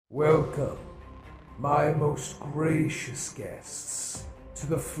Welcome, my most gracious guests, to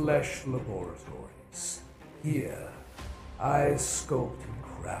the Flesh Laboratories. Here, I sculpt and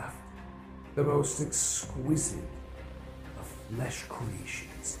craft the most exquisite of flesh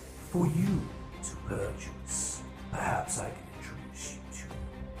creations for you to purchase. Perhaps I can introduce you to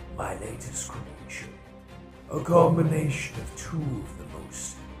my latest creation, a combination of two of the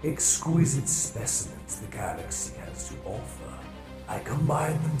most exquisite specimens the galaxy has to offer. I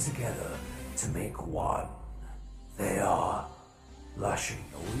combine them together to make one. They are Blushing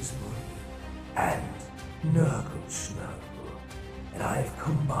Noise Moody and Nurgle Snurgle, and I have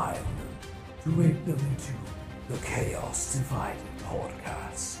combined them to make them into the Chaos Divided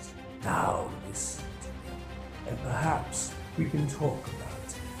podcast. Now listen to me, and perhaps we can talk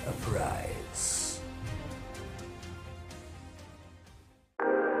about a prize.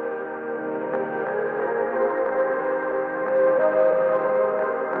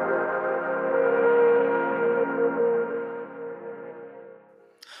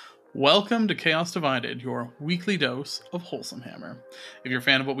 Welcome to Chaos Divided, your weekly dose of Wholesome Hammer. If you're a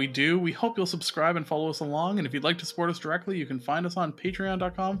fan of what we do, we hope you'll subscribe and follow us along, and if you'd like to support us directly, you can find us on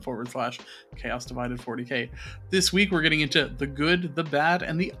patreon.com/Chaos Divided 40k. This week, we're getting into the good, the bad,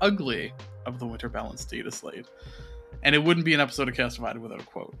 and the ugly of the Winter Balance Dataslate. And it wouldn't be an episode of Chaos Divided without a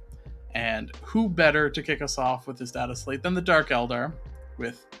quote. And who better to kick us off with this Dataslate than the Dark Eldar,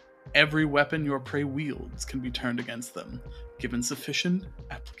 with every weapon your prey wields can be turned against them, given sufficient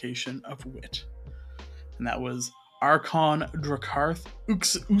application of wit. And that was Archon Drakarth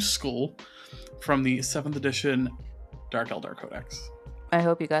Uskul from the 7th edition Dark Eldar Codex. I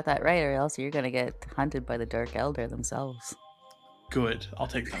hope you got that right, or else you're going to get hunted by the Dark Eldar themselves. Good, I'll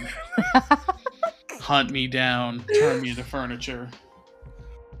take them. Hunt me down, turn me into furniture.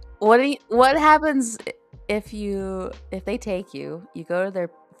 What happens if they take you, you go to their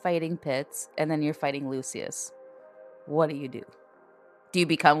fighting pits, and then you're fighting Lucius? What do? Do you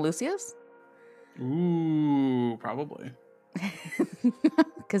become Lucius? Ooh, probably.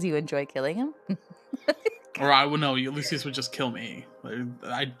 Because you enjoy killing him? Or I would know, Lucius would just kill me.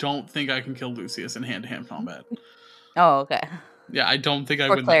 I don't think I can kill Lucius in hand-to-hand combat. Oh, okay. Yeah, I don't think I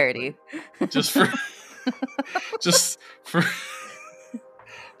would. For clarity. Just for... just for...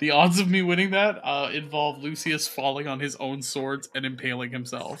 The odds of me winning that involve Lucius falling on his own swords and impaling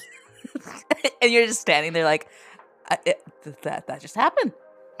himself. And you're just standing there like, that just happened.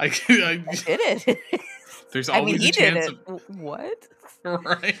 I did it. There's always a chance of... What?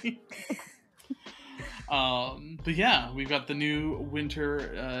 Right? But yeah, we've got the new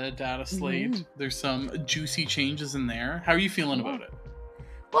winter data slate. Mm-hmm. There's some juicy changes in there. How are you feeling about it?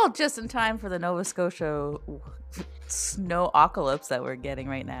 Well, just in time for the Nova Scotia snow apocalypse that we're getting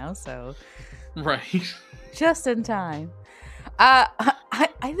right now, so right, just in time. I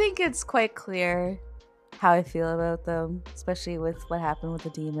think it's quite clear how I feel about them, especially with what happened with the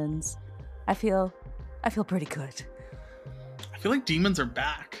demons. I feel pretty good. I feel like demons are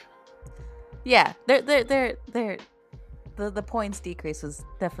back. Yeah, they're the points decrease was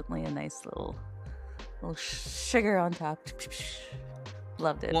definitely a nice little sugar on top.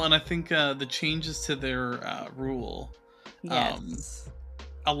 Loved it. Well, and I think the changes to their rule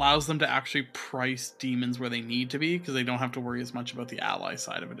allows them to actually price demons where they need to be, because they don't have to worry as much about the ally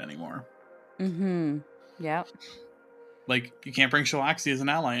side of it anymore. Mm-hmm. Yeah. Like, you can't bring Shalaxi as an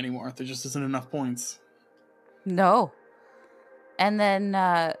ally anymore. There just isn't enough points. No. And then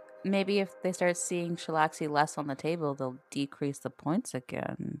maybe if they start seeing Shalaxi less on the table, they'll decrease the points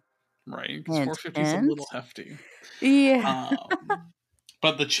again. Right, because 450 is a little hefty. Yeah.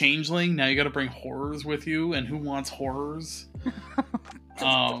 But the changeling, now you got to bring horrors with you, and who wants horrors?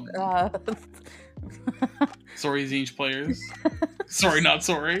 Sorry, Zinch players. Sorry, not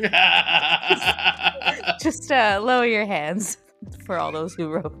sorry. Just lower your hands for all those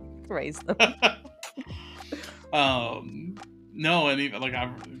who raised them. No, and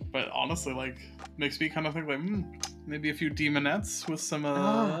even but honestly, makes me kind of think maybe a few demonettes with some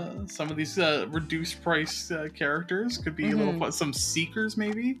of these reduced price characters could be a little fun. Some seekers,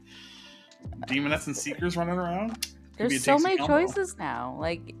 maybe demonettes and seekers running around. There's so many choices now.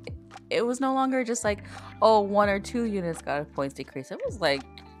 Like, it was no longer just one or two units got a points decrease. It was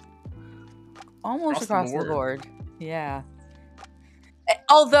almost across the board. Yeah.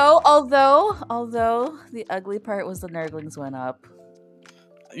 Although the ugly part was the Nurglings went up.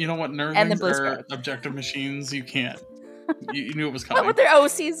 You know what? Nurglings are objective machines. You can't. You knew it was coming. What, with their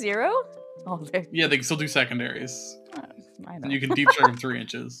OC 0? Oh, yeah, they can still do secondaries. I know. And you can deep strike them 3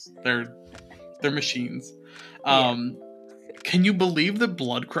 inches. They're machines. Can you believe that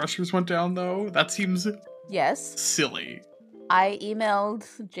Blood Crushers went down, though? That seems yes silly. I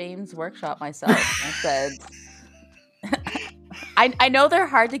emailed James Workshop myself and said, I know they're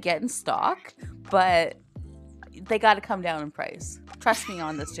hard to get in stock, but they got to come down in price. Trust me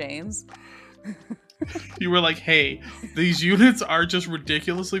on this, James. You were like, hey, these units are just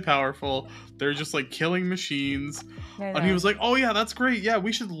ridiculously powerful. They're just like killing machines. And he was like, oh yeah, that's great. Yeah,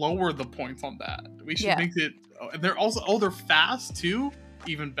 we should lower the points on that. We should make it. And they're also, they're fast too.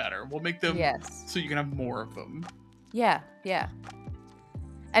 Even better. We'll make them so you can have more of them. Yeah, yeah.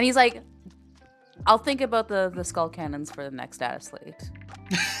 And he's like, I'll think about the skull cannons for the next Dataslate.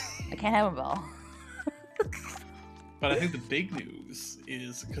 I can't have them all. But I think the big news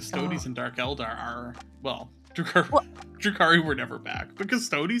is Custodes and Dark Eldar are, well, Drukhari were never back, but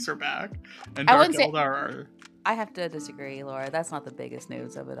Custodes are back, and Dark Eldar are... I have to disagree, Laura. That's not the biggest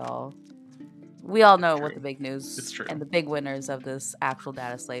news of it all. We all know what the big news and the big winners of this actual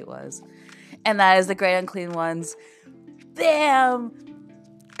Dataslate was. And that is the Great Unclean Ones. Bam!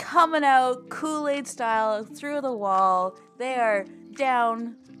 Coming out Kool-Aid style through the wall. They are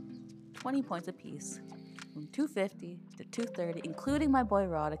down 20 points apiece. From 250 to 230, including my boy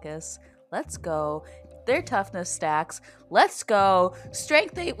Rodicus. Let's go. Their toughness stacks. Let's go.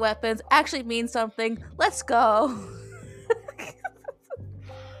 Strength 8 weapons actually means something. Let's go.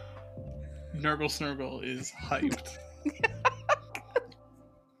 Nurgle Snurgle is hyped.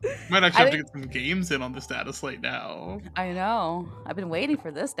 Might actually have to get some games in on this Dataslate now. I know. I've been waiting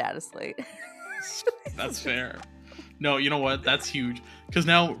for this Dataslate. That's fair. No, you know what? That's huge. Because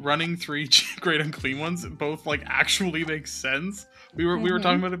now running 3 Great Unclean Ones both like actually makes sense. We were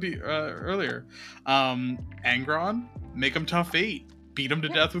talking about it earlier. Angron, make him tough 8. Beat him to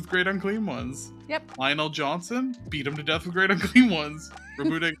death with Great Unclean Ones. Yep. Lionel Johnson, beat him to death with Great Unclean Ones.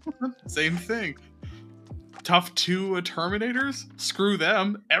 Rabuda, same thing. Tough 2 Terminators, screw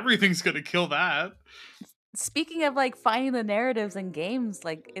them. Everything's gonna kill that. Speaking of like finding the narratives in games,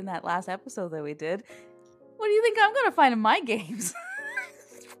 like in that last episode that we did, what do you think I'm gonna find in my games?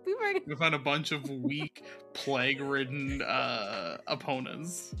 We're gonna find a bunch of weak, plague-ridden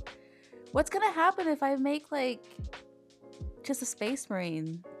opponents. What's gonna happen if I make like just a Space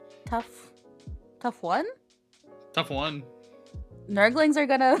Marine? Tough 1? Tough 1. Nurglings are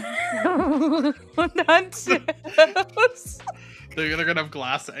gonna hunt. They're gonna have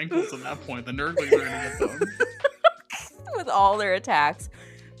glass ankles at that point. The Nurglings are gonna get them. With all their attacks.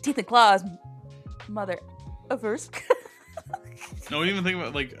 Teeth and claws. Mother averse. No, even think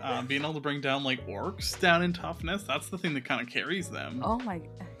about like being able to bring down like orcs down in toughness. That's the thing that kind of carries them. Oh my!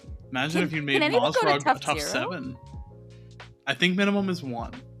 Imagine if you made Nosrog a tough 7. I think minimum is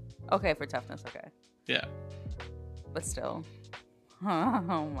 1. Okay, for toughness. Okay. Yeah. But still.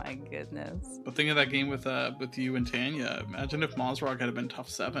 Oh my goodness. But think of that game with you and Tanya. Imagine if Mozrog had been tough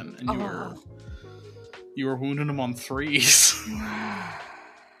 7 and you were wounding him on 3s.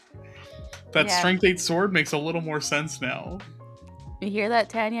 That strength 8 sword makes a little more sense now. You hear that,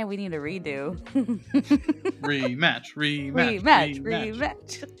 Tanya? We need a redo. rematch.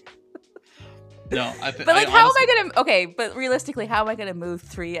 No, but like, how am I gonna? Okay, but realistically, how am I gonna move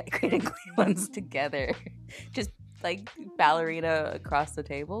 3 Great Unclean Ones together? Just like ballerina across the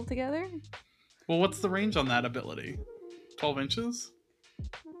table together? Well, what's the range on that ability? 12 inches?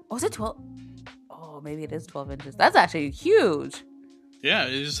 Oh, is it 12? Oh, maybe it is 12 inches. That's actually huge. Yeah,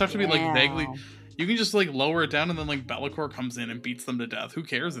 you just have to be like vaguely. You can just like lower it down, and then like Bellicor comes in and beats them to death. Who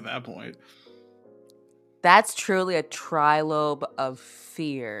cares at that point? That's truly a trilobe of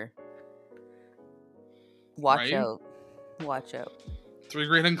fear. Watch out. Watch out. 3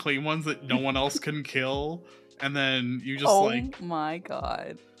 Great Unclean Ones that no one else can kill, and then you just oh my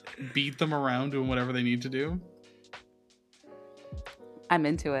god, beat them around doing whatever they need to do. I'm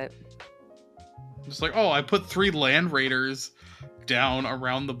into it. Just like, oh, I put 3 Land Raiders down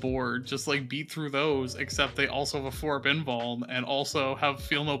around the board, just like beat through those, except they also have a 4-up invuln and also have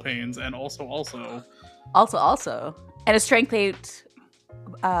feel no pains and also and a strength 8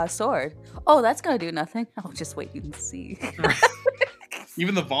 sword. Oh, that's gonna do nothing. Oh, just wait and see.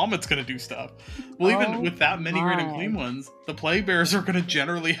 Even the vomit's gonna do stuff. Well, even with that many Great Unclean Ones, the Plague Bears are gonna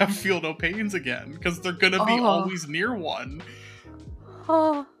generally have feel no pains again because they're gonna be always near one.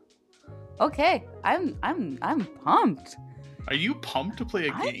 Oh, okay. I'm pumped. Are you pumped to play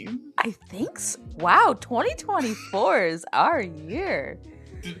a game? I think so. Wow, 2024 is our year.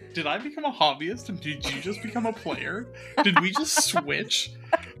 Did I become a hobbyist and did you just become a player? Did we just switch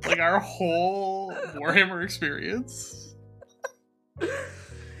like our whole Warhammer experience?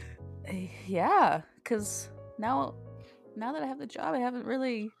 Yeah, because now that I have the job, I haven't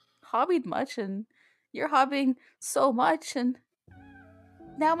really hobbied much, and you're hobbying so much, and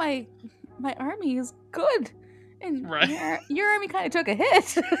now my army is good. And Right. your army kind of took a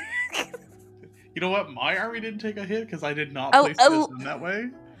hit. You know what? My army didn't take a hit because I did not Oh, play oh. Citizen that way.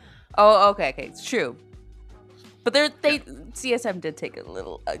 Oh, okay, it's true. But Yeah. CSM did take a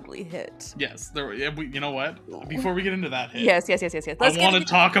little ugly hit. Yes, you know what? Before we get into that hit, Yes. I want to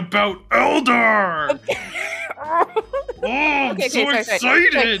talk about Eldar. Oh, I'm Okay, so sorry.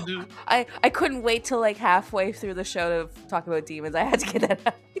 excited! I couldn't wait till like halfway through the show to talk about demons. I had to get that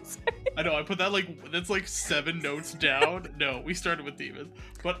out. I know, I put that that's like 7 notes down. No, we started with demons.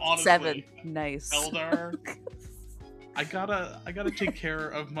 But honestly, 7. Nice. Eldar, I gotta take care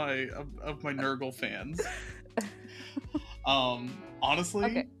of my Nurgle fans. Honestly,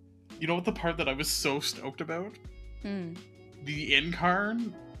 Okay. you know what the part that I was so stoked about? The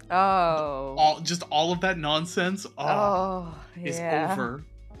Incarn. Oh. All of that nonsense. Is over.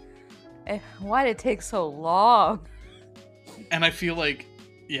 Why did it take so long? And I feel like,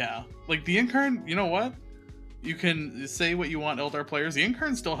 yeah, like the Incarn, you know what? You can say what you want, Eldar players. The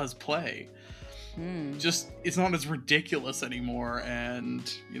Incarn still has play. Just, it's not as ridiculous anymore.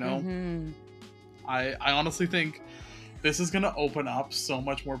 And, you know, I honestly think this is going to open up so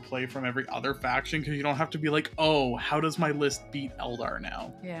much more play from every other faction because you don't have to be like, oh, how does my list beat Eldar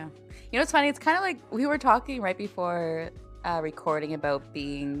now? Yeah. You know, it's funny. It's kind of like we were talking right before recording about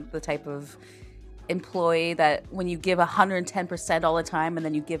being the type of employee that when you give 110% all the time and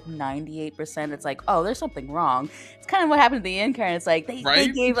then you give 98%, it's like, oh, there's something wrong. It's kind of what happened to the Incarn. It's like they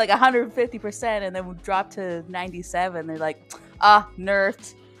gave like 150% and then dropped to 97. They're like,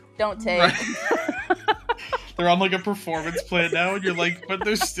 nerfed. Don't take. Right. They're on like a performance plan now, and you're like, but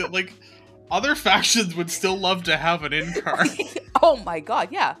there's still like other factions would still love to have an Incarn. Oh my god,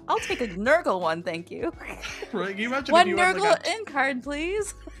 yeah. I'll take a Nurgle one, thank you. Right? Can you imagine one if you Nurgle had like Incarn,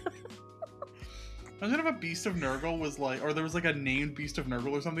 please. Imagine if a Beast of Nurgle was like, or there was like a named Beast of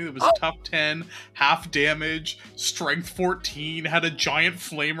Nurgle or something that was top 10, half damage, strength 14, had a giant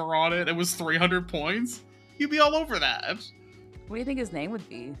flamer on it, it was 300 points. You'd be all over that. What do you think his name would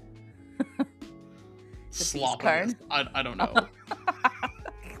be? Sloppiness. I don't know.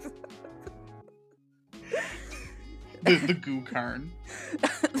 the Goo Karn.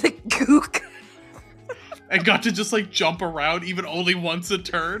 The Goo Karn. And got to just like jump around even only once a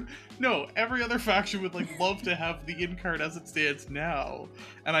turn. No, every other faction would like love to have the Incarn as it stands now.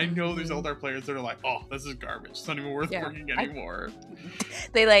 And I know there's Eldar players that are like, oh, this is garbage. It's not even worth working anymore.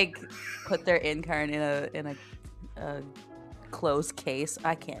 They like put their Incarn in a closed case.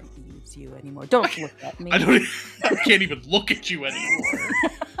 I can't use you anymore. Don't look at me. I can't even look at you anymore.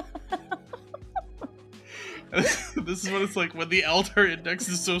 This is what it's like when the Eldar index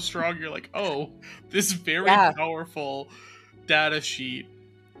is so strong. You're like, oh, this very powerful data sheet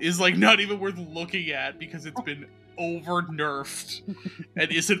is like not even worth looking at because it's been over nerfed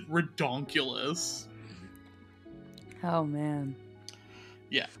and isn't redonkulous. Oh man.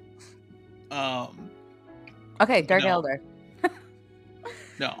 Yeah. Okay, Dark Eldar.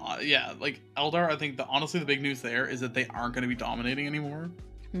 No, yeah, like Eldar, I think honestly the big news there is that they aren't going to be dominating anymore.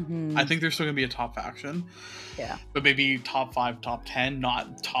 I think they're still going to be a top faction. Yeah. But maybe top 5, top 10,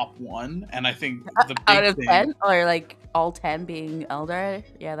 not top 1. And I think the big out of thing, 10 or like all 10 being Eldar.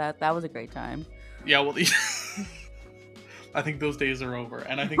 Yeah, that was a great time. Yeah, well, I think those days are over.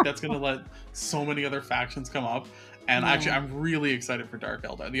 And I think that's going to let so many other factions come up. And actually, I'm really excited for Dark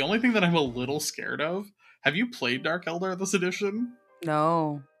Eldar. The only thing that I'm a little scared of, have you played Dark Eldar this edition?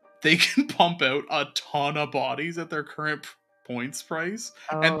 No. They can pump out a ton of bodies at their current points price,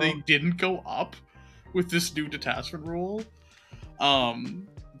 and they didn't go up with this new detachment rule.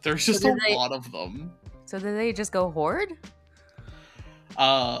 There's just a lot of them. So did they just go horde?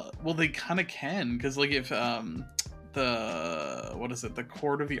 Well, they kind of can, because like if the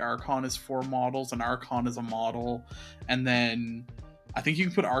Court of the Archon is 4 models, and Archon is a model, and then I think you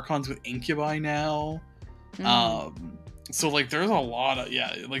can put Archons with Incubi now. So like there's a lot of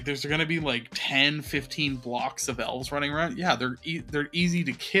like there's gonna be like 10-15 blocks of elves running around. Yeah, they're easy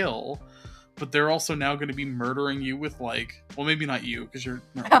to kill, but they're also now going to be murdering you with like, well, maybe not you because you're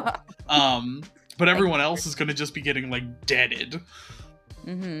but everyone else is going to just be getting like deaded.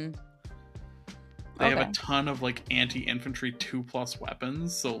 They have a ton of like anti-infantry 2+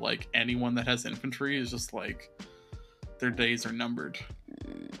 weapons, so like anyone that has infantry is just like their days are numbered.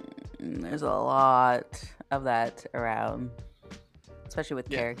 There's a lot of that around, especially with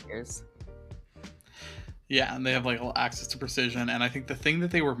characters. Yeah, and they have like access to precision, and I think the thing that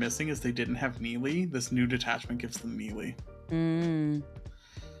they were missing is they didn't have melee. This new detachment gives them melee.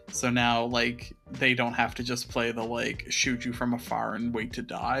 So now like they don't have to just play the like shoot you from afar and wait to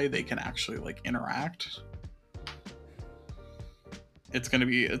die. They can actually like interact. It's gonna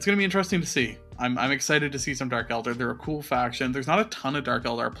be interesting to see. I'm excited to see some Dark Eldar. They're a cool faction. There's not a ton of Dark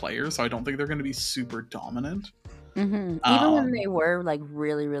Eldar players, so I don't think they're going to be super dominant. Even when they were like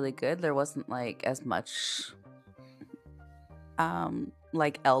really, really good, there wasn't like as much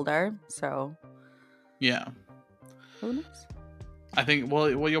like Eldar. So yeah, who knows? I think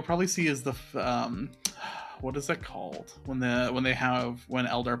what you'll probably see is the what is that called when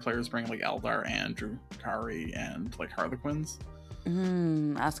Eldar players bring like Eldar and Drukhari and like Harlequins.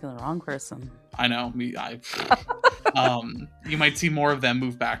 Asking the wrong person. I know me. You might see more of them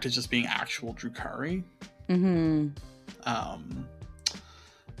move back to just being actual Drukhari.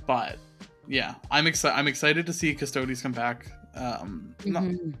 But yeah, I'm excited to see Custodes come back. And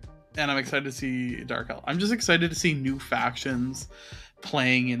I'm excited to see Dark Elf. I'm just excited to see new factions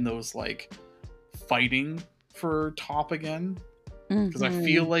playing in those like fighting for top again, because I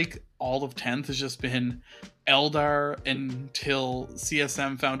feel like all of 10th has just been Eldar until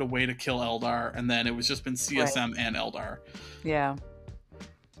CSM found a way to kill Eldar, and then it was just been CSM and Eldar. Yeah.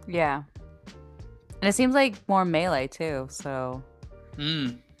 And it seems like more melee too, so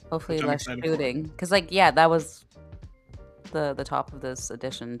hopefully less shooting. Because like that was the top of this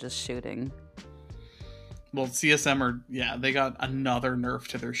edition, just shooting. Well, CSM they got another nerf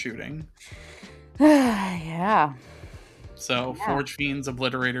to their shooting. Yeah. So Forge Fiends,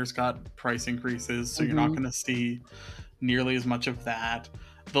 Obliterators got price increases, so you're not going to see nearly as much of that.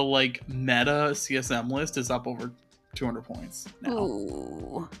 The like meta CSM list is up over 200 points now.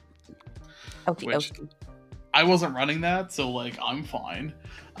 Ooh. Okay. I wasn't running that, so like I'm fine.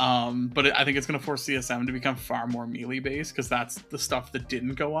 But I think it's going to force CSM to become far more melee based, because that's the stuff that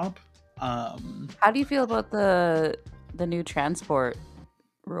didn't go up. How do you feel about the new transport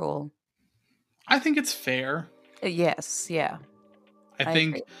rule? I think it's fair. Yes, yeah. I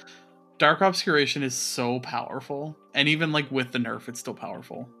think agree. Dark Obscuration is so powerful, and even like with the nerf, it's still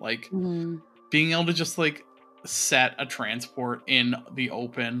powerful. Like being able to just like set a transport in the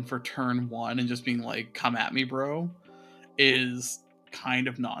open for turn 1 and just being like, "Come at me, bro," is kind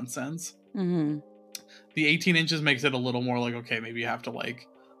of nonsense. The 18 inches makes it a little more like, okay, maybe you have to like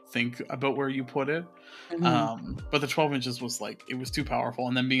think about where you put it. But the 12 inches was like, it was too powerful,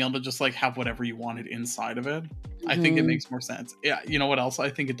 and then being able to just like have whatever you wanted inside of it, I think it makes more sense. Yeah, you know what else I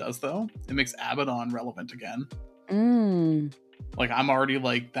think it does though? It makes Abaddon relevant again. Like I'm already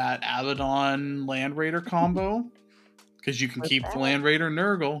like that Abaddon Land Raider combo, because you can keep the Land Raider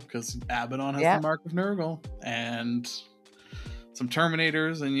Nurgle, because Abaddon has the mark of Nurgle, and some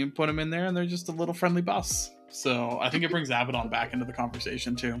Terminators, and you put them in there and they're just a little friendly bus. So I think it brings Abaddon back into the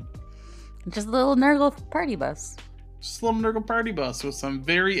conversation too. Just a little Nurgle party bus. Just a little Nurgle party bus with some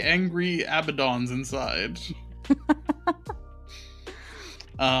very angry Abaddons inside.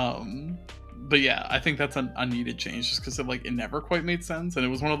 But yeah, I think that's an unneeded change, just because it never quite made sense, and it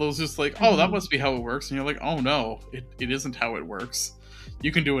was one of those just like, oh, that must be how it works, and you're like, oh no, it isn't how it works.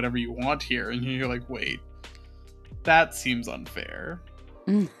 You can do whatever you want here, and you're like, wait, that seems unfair.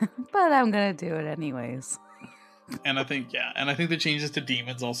 But I'm gonna do it anyways. And I think the changes to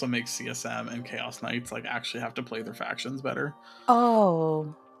demons also make CSM and Chaos Knights like actually have to play their factions better.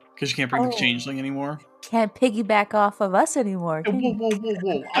 Oh. Because you can't bring the Changeling anymore. Can't piggyback off of us anymore.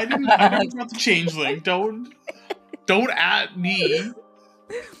 Whoa. I didn't want the Changeling. Don't at me.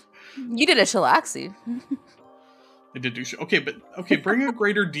 You did a Shalaxi. I did do bring a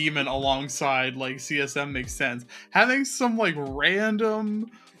greater demon alongside like CSM makes sense. Having some like random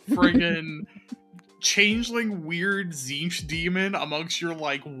friggin' Changeling weird Tzeentch demon amongst your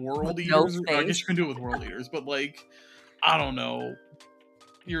like World Eaters. I guess you can do it with World Eaters, but like I don't know,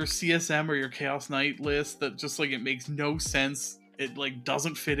 your CSM or your Chaos Knight list that just like it makes no sense. It like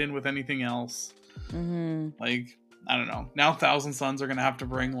doesn't fit in with anything else. Like I don't know. Now Thousand Sons are gonna have to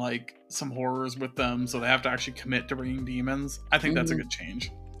bring like some horrors with them, so they have to actually commit to bringing demons. I think that's a good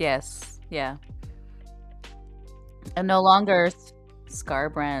change. Yes, yeah. And no longer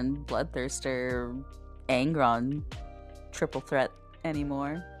Scarbrand, Bloodthirster, Angron triple threat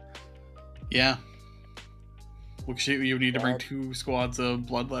anymore. Yeah. Well, you need to bring 2 squads of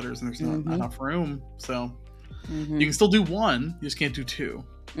Bloodletters, and there's not enough room. So you can still do 1, you just can't do 2.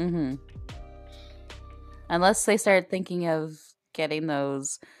 Unless they start thinking of getting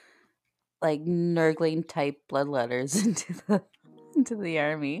those like Nurgling type Bloodletters into the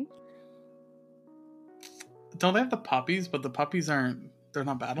army. Don't they have the puppies? But the puppies they're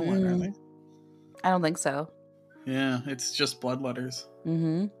not battling, are they? I don't think so. Yeah, it's just Bloodletters.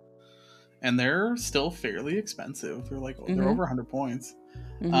 And they're still fairly expensive. They're like they're over 100 points.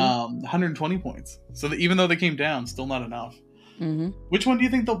 120 points. So even though they came down, still not enough. Which one do you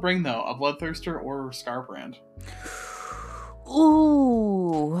think they'll bring though? A Bloodthirster or Scarbrand?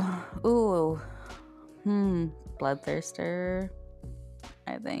 Ooh. Ooh. Bloodthirster,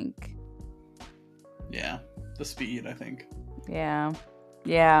 I think. Yeah, the speed, I think. Yeah.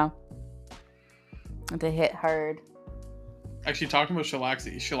 Yeah. To hit hard. Actually, talking about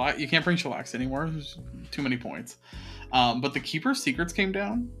Shellaxi, you can't bring Shellaxi anymore. There's too many points. But the Keeper's Secrets came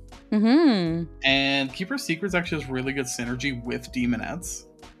down. Mm-hmm. And Keeper's Secrets actually has really good synergy with Demonettes.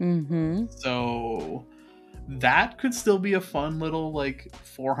 Mm-hmm. So that could still be a fun little, like,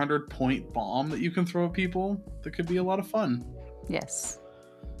 400-point bomb that you can throw at people. That could be a lot of fun. Yes.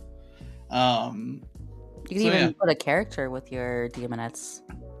 You You could even put a character with your Demonettes.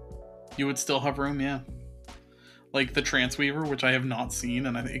 You would still have room, yeah. Like the Transweaver, which I have not seen,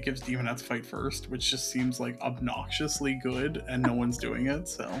 and I think it gives Demonettes fight first, which just seems like obnoxiously good, and no one's doing it,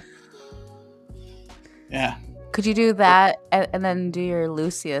 so... Yeah. Could you do that and then do your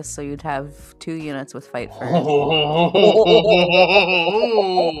Lucius so you'd have 2 units with fight first? Ooh.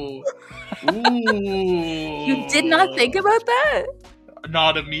 You did not think about that?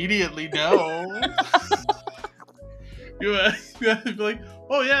 Not immediately, no. You have to be like,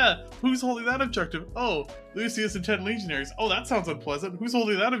 oh yeah, who's holding that objective? Oh, Lucius and 10 Legionaries. Oh, that sounds unpleasant. Who's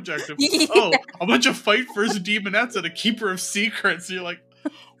holding that objective? Yeah. Oh, a bunch of fight first Demonettes and a Keeper of Secrets. And you're like,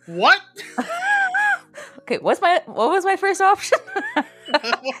 what? Okay, what was my first option?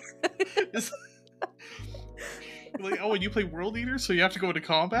 Like, oh, and you play World Eater, so you have to go into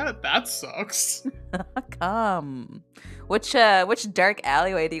combat? That sucks. Come. Which dark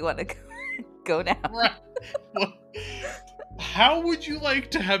alleyway do you want to go down? Right. Well, how would you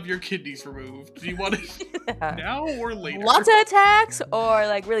like to have your kidneys removed? Do you want it now or later? Lots of attacks or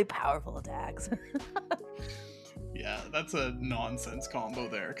like really powerful attacks? Yeah, that's a nonsense combo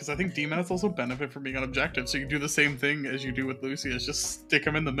there. Because I think Demonettes also benefit from being on objective, so you can do the same thing as you do with Lucius. Just stick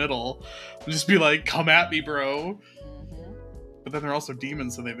them in the middle. And just be like, come at me, bro. Mm-hmm. But then they're also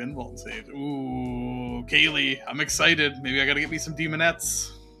demons, so they've invuln saved. Ooh, Kaylee, I'm excited. Maybe I gotta get me some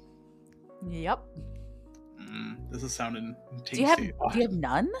Demonettes. Yep. This is sounding tasty. Do you have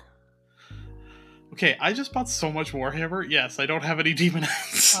none? Okay, I just bought so much Warhammer. Yes, I don't have any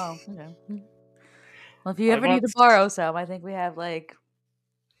Demonettes. Oh, okay. Well, if you ever need to borrow some, I think we have like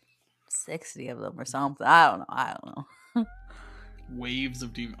 60 of them or something. I don't know. Waves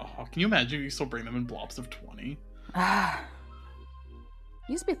of demon. Oh, can you imagine if you still bring them in blobs of 20?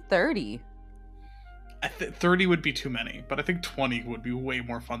 Used to be 30. 30 would be too many, but I think 20 would be way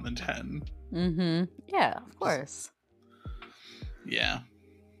more fun than 10. Mm-hmm. Yeah, of course. Yeah.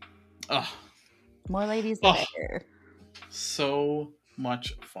 Ugh. More ladies the better. So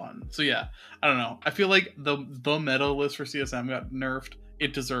much fun. So yeah, I don't know. I feel like the meta list for CSM got nerfed.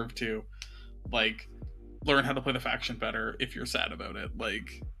 It deserved to. Like, learn how to play the faction better if you're sad about it.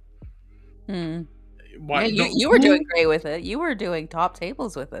 Like, why? Yeah, you were doing great with it. You were doing top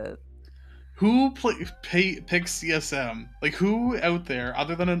tables with it. Who picks CSM? Like, who out there,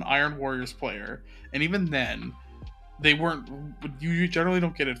 other than an Iron Warriors player, and even then, they weren't. You generally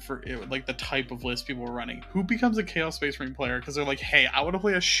don't get it for like the type of list people were running. Who becomes a Chaos Space Marine player because they're like, hey, I want to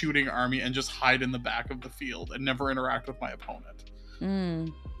play a shooting army and just hide in the back of the field and never interact with my opponent.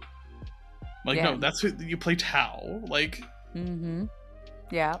 Like, yeah. No, that's who you play Tau. Like,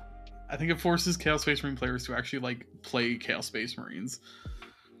 yeah. I think it forces Chaos Space Marine players to actually like play Chaos Space Marines.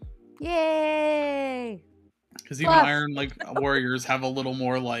 Yay! Because even Iron like Warriors have a little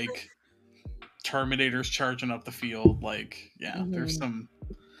more like Terminators charging up the field. Like, yeah, there's some.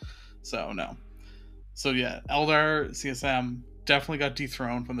 So no. So yeah, Eldar CSM definitely got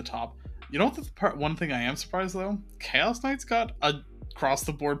dethroned from the top. You know what? One thing I am surprised though, Chaos Knights got a across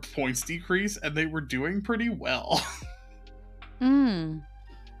the board points decrease, and they were doing pretty well.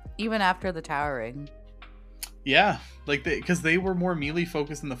 Even after the towering. Yeah, like because they were more melee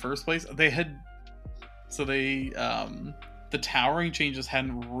focused in the first place. They had the towering changes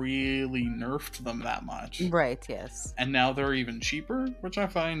hadn't really nerfed them that much. Right, yes. And now they're even cheaper, which I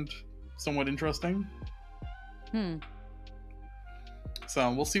find somewhat interesting.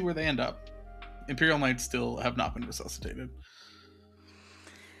 So we'll see where they end up. Imperial Knights still have not been resuscitated.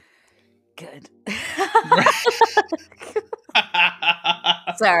 Good.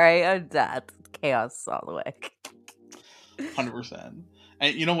 Sorry, that's chaos all the way. 100%.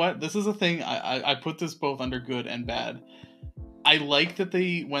 And you know what? This is a thing. I put this both under good and bad. I like that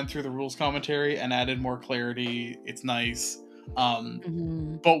they went through the rules commentary and added more clarity. It's nice.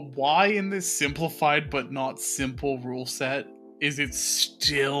 But why in this simplified but not simple rule set is it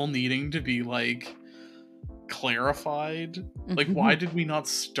still needing to be like clarified? Like, why did we not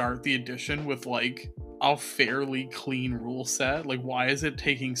start the edition with like a fairly clean rule set? Like, why is it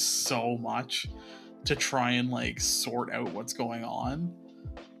taking so much to try and like sort out what's going on?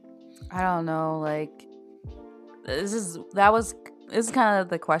 I don't know. Like, this is kind of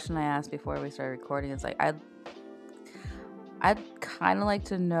the question I asked before we started recording. It's like I'd kind of like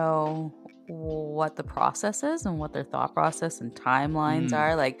to know what the process is and what their thought process and timelines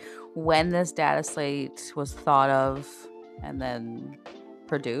are. Like, when this data slate was thought of and then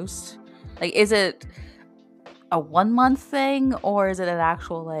produced. Like, is it a 1 month thing, or is it an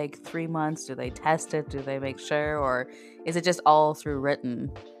actual like 3 months? Do they test it? Do they make sure, or is it just all through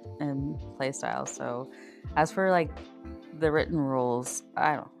written and playstyle? So, as for like the written rules,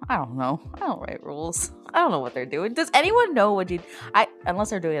 I don't know. I don't write rules. I don't know what they're doing. Does anyone know what unless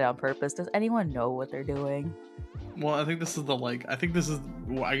they're doing it on purpose? Does anyone know what they're doing? Well, I think this is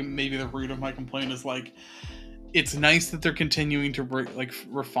why maybe the root of my complaint is like, it's nice that they're continuing to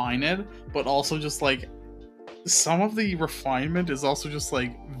refine it, but also just like some of the refinement is also just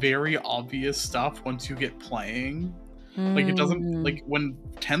like very obvious stuff once you get playing. Like, it doesn't, like, when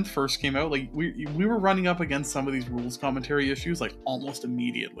 10th first came out, like, we were running up against some of these rules commentary issues, like, almost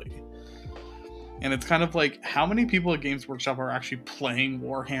immediately. And it's kind of like, how many people at Games Workshop are actually playing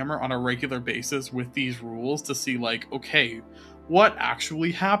Warhammer on a regular basis with these rules to see, like, okay, what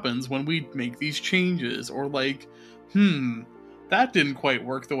actually happens when we make these changes? Or, like, that didn't quite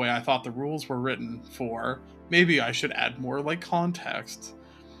work the way I thought the rules were written for. Maybe I should add more, like, context.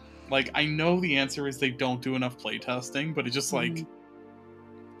 Like, I know the answer is they don't do enough playtesting, but it's just like,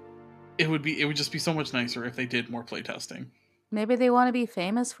 it would just be so much nicer if they did more playtesting. Maybe they want to be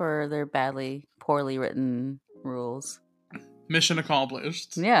famous for their poorly written rules. Mission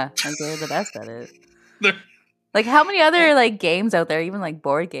accomplished. Yeah, like they're the best at it. Like, how many other like games out there, even like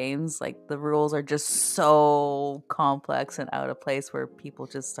board games, like the rules are just so complex and out of place where people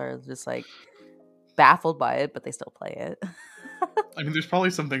just are just like baffled by it, but they still play it. I mean, there's probably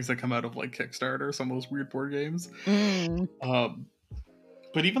some things that come out of like Kickstarter, some of those weird board games.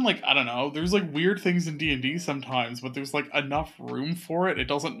 But even like, I don't know, there's like weird things in D&D sometimes, but there's like enough room for it, it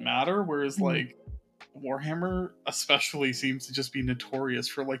doesn't matter. Whereas like Warhammer especially seems to just be notorious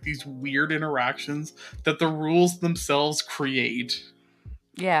for like these weird interactions that the rules themselves create.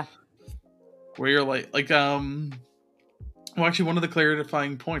 Yeah. Where you're like well, actually, one of the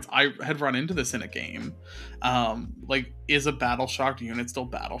clarifying points, I had run into this in a game. Like, is a battle shocked unit still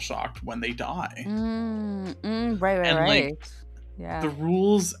battle shocked when they die? Right. Like, the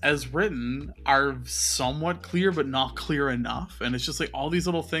rules as written are somewhat clear, but not clear enough. And it's just like all these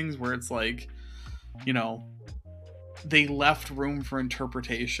little things where it's like, you know, they left room for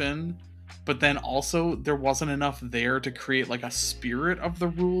interpretation, but then also there wasn't enough there to create like a spirit of the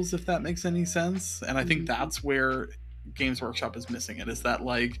rules, if that makes any sense. And I think that's where Games Workshop is missing it, is that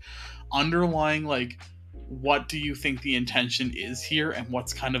like underlying like, what do you think the intention is here and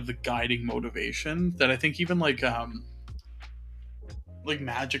what's kind of the guiding motivation that I think even like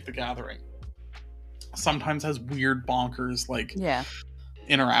Magic the Gathering sometimes has weird bonkers like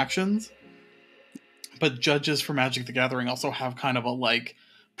interactions, but judges for Magic the Gathering also have kind of a like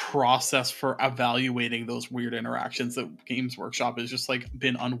process for evaluating those weird interactions that Games Workshop has just like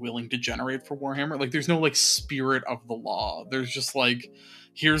been unwilling to generate for Warhammer. Like, there's no like spirit of the law. There's just like,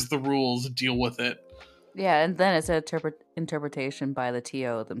 here's the rules, deal with it. Yeah, and then it's an interpretation by the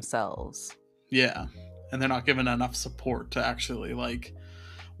TO themselves. Yeah, and they're not given enough support to actually like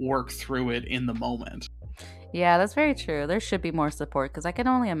work through it in the moment. Yeah, that's very true. There should be more support, because I can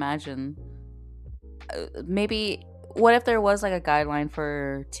only imagine maybe what if there was like a guideline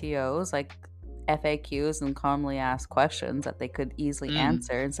for TOs, like FAQs and commonly asked questions that they could easily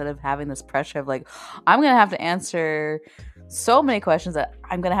answer, instead of having this pressure of like, I'm gonna have to answer so many questions that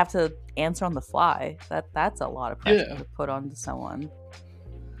I'm gonna have to answer on the fly. That's a lot of pressure to put onto someone.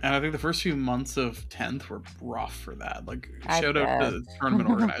 And I think the first few months of 10th were rough for that. Like, shout out to tournament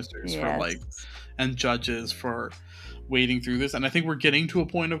organizers for like, and judges for wading through this. And I think we're getting to a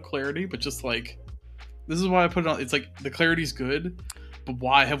point of clarity, but just like, this is why I put it on. It's like, the clarity's good, but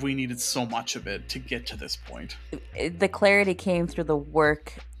why have we needed so much of it to get to this point? The clarity came through the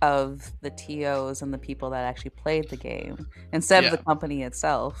work of the TOs and the people that actually played the game, instead of the company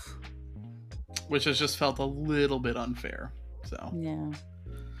itself. Which has just felt a little bit unfair. So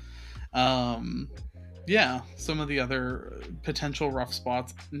yeah, some of the other potential rough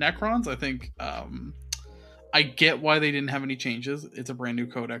spots. Necrons, I think, I get why they didn't have any changes. It's a brand new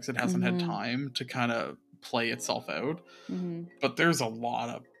codex. It hasn't had time to kind of play itself out. But there's a lot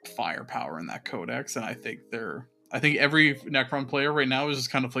of firepower in that codex, and I think every Necron player right now is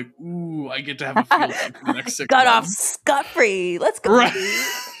just kind of like, ooh, I get to have a field day for the next 6 Got months. off scot-free. Let's go.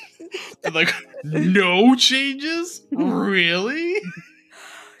 Right. Like, no changes? Really?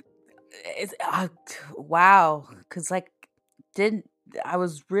 It's wow, because like didn't I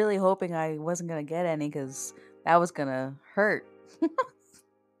was really hoping I wasn't gonna get any because that was gonna hurt.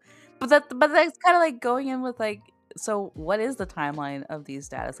 But that's kind of like going in with like, so what is the timeline of these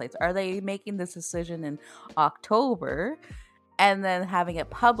data sites? Are they making this decision in October and then having it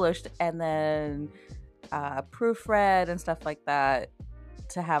published and then proofread and stuff like that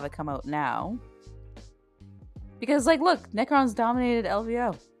to have it come out now? Because like, look, Necrons dominated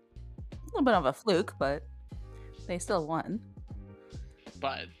LVO. A little bit of a fluke, but they still won.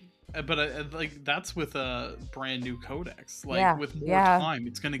 But like that's with a brand new codex. Like Yeah, with more yeah. time,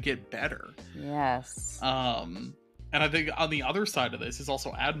 it's gonna get better. Yes. And I think on the other side of this is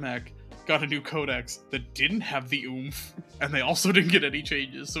also AdMech got a new codex that didn't have the oomph, and they also didn't get any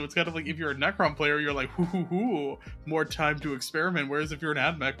changes. So it's kind of like if you're a Necron player, you're like, hoo, more time to experiment. Whereas if you're an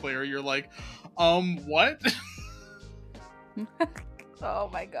AdMech player, you're like, what? Oh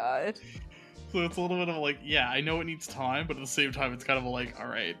my god. So it's a little bit of like, yeah, I know it needs time, but at the same time, it's kind of like, all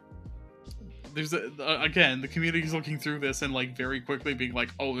right. There's again, the community's looking through this and like very quickly being like,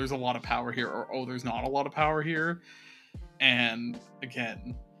 oh, there's a lot of power here, or oh, there's not a lot of power here. And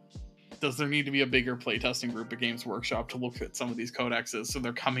again, does there need to be a bigger playtesting group at Games Workshop to look at some of these codexes so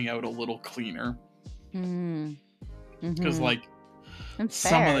they're coming out a little cleaner? Because like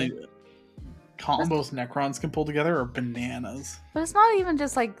some of the combos Necrons can pull together are bananas. But it's not even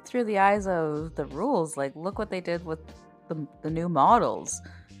just like through the eyes of the rules. Like, look what they did with the new models.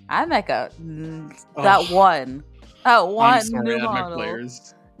 AdMech got one new model,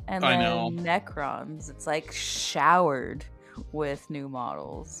 players. and then Necrons. It's like showered with new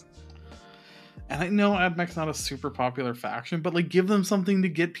models. And I know AdMech's not a super popular faction, but like give them something to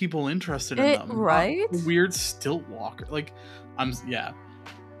get people interested in them, right? Weird stilt walker. Like,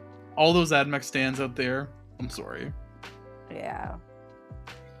 all those AdMech stands out there. I'm sorry. Yeah.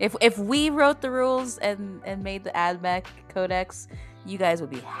 If we wrote the rules and made the AdMech codex, you guys would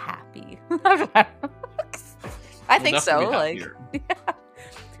be happy. I think so. Like, yeah.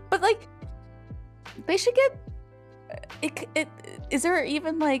 But like, they should get. Is there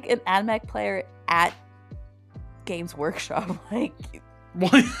even like an AdMech player at Games Workshop? Like,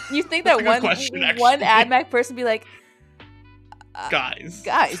 what? You think that one AdMech person be like, guys,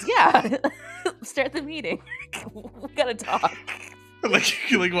 yeah, start the meeting. We gotta talk. like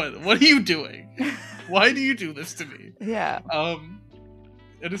what are you doing? Why do you do this to me? Yeah.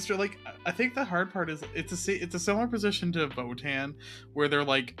 And it's like, I think the hard part is it's a similar position to Votann, where they're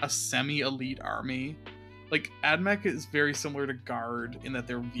like a semi-elite army. Like AdMech is very similar to Guard in that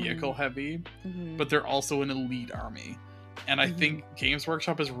they're vehicle heavy, but they're also an elite army. And I think Games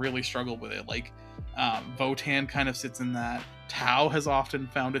Workshop has really struggled with it. Like Votann kind of sits in that. Tau has often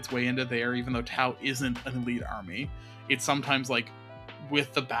found its way into there, even though Tau isn't an elite army. It's sometimes like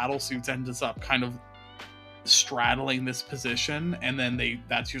with the battle suits ends up kind of straddling this position, and then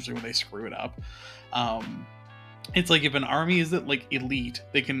that's usually when they screw it up. It's like if an army is like elite,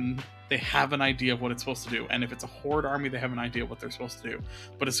 they have an idea of what it's supposed to do, and if it's a horde army, they have an idea of what they're supposed to do.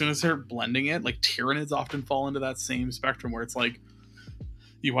 But as soon as they're blending it, like Tyranids often fall into that same spectrum where it's like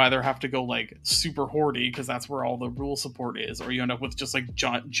you either have to go like super hordy because that's where all the rule support is, or you end up with just like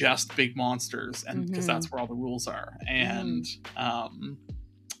just big monsters, and because that's where all the rules are. And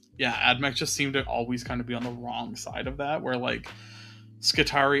yeah, AdMech just seemed to always kind of be on the wrong side of that, where like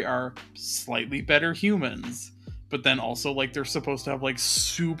Skitarii are slightly better humans, but then also like they're supposed to have like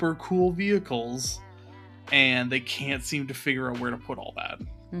super cool vehicles, and they can't seem to figure out where to put all that.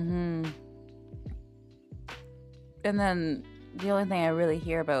 And then the only thing I really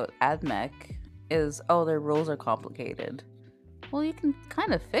hear about AdMech is, oh, their rules are complicated. Well, you can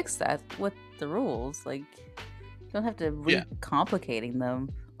kind of fix that with the rules. Like, you don't have to re-complicating them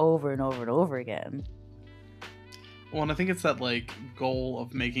over and over and over again. Well, and I think it's that like goal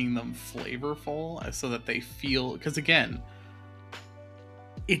of making them flavorful so that they feel, because again,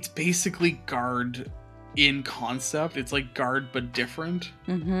 it's basically Guard in concept. It's like Guard but different.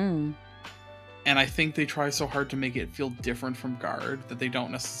 And I think they try so hard to make it feel different from Guard that they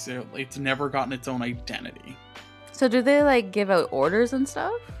don't necessarily, it's never gotten its own identity. So do they like give out orders and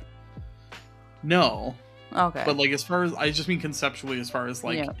stuff? No. Okay. But like as far as, I just mean conceptually, as far as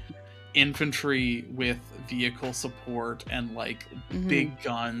like infantry with vehicle support and like big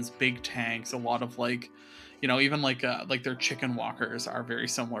guns, big tanks, a lot of like, you know, even like their chicken walkers are very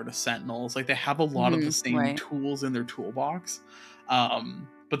similar to sentinels. Like they have a lot of the same tools in their toolbox.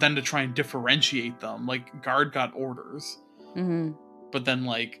 But then to try and differentiate them, like Guard got orders, but then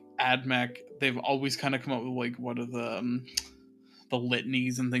like AdMech, they've always kind of come up with like what are the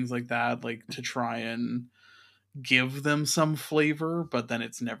litanies and things like that, like to try and give them some flavor, but then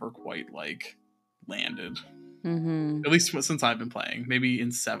it's never quite like landed. Mm-hmm. At least since I've been playing. Maybe in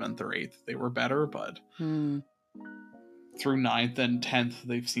 7th or 8th they were better, but through 9th and 10th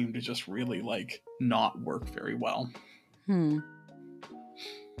they've seemed to just really like not work very well. Don't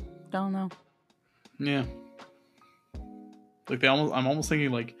know. Yeah. Like I'm almost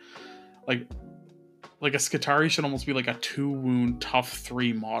thinking like a Skitari should almost be like a 2-wound tough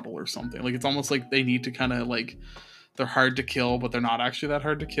 3 model or something. Like it's almost like they need to kind of like, they're hard to kill, but they're not actually that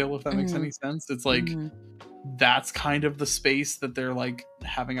hard to kill, if that makes any sense. It's like that's kind of the space that they're like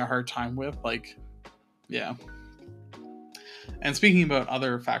having a hard time with. Like, yeah. And speaking about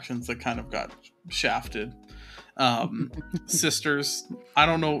other factions that kind of got shafted, Sisters, I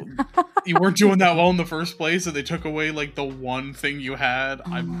don't know, you weren't doing that well in the first place, and they took away like the one thing you had.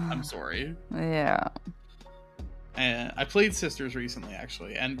 I'm sorry. Yeah. And I played Sisters recently,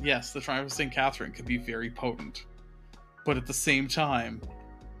 actually, and yes, the Triumph of St. Catherine could be very potent, but at the same time,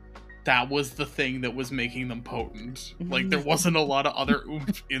 that was the thing that was making them potent. Like, there wasn't a lot of other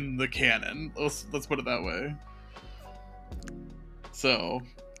oomph in the canon. Let's put it that way. So,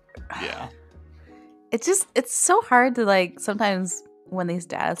 yeah. It's so hard to, like, sometimes when these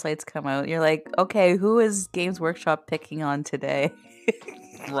data slates come out, you're like, okay, who is Games Workshop picking on today?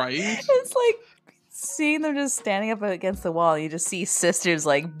 Right? It's like seeing them just standing up against the wall. You just see Sisters,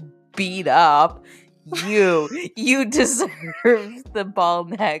 like, beat up. You deserve the ball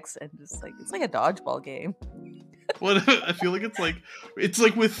next. And just, like, it's like a dodgeball game. Well, I feel like it's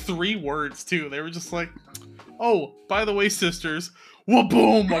like with 3 words, too. They were just like, oh, by the way, Sisters,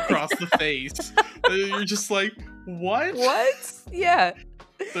 boom across the face. You're just like, what? What? Yeah.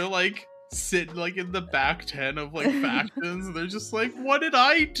 They're like sitting like in the back 10 of like factions, and they're just like, what did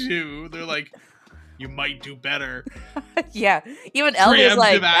I do? They're like, you might do better. Yeah. Even Elder's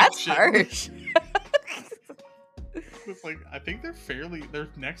like, that's action. harsh. It's like, I think their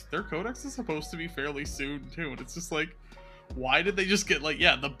codex is supposed to be fairly soon too, and it's just like, why did they just get like,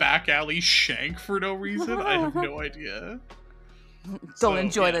 the back alley shank for no reason? I have no idea. Don't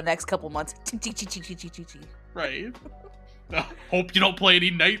enjoy the next couple months. Right. Hope you don't play any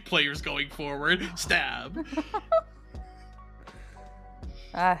knight players going forward. Stab.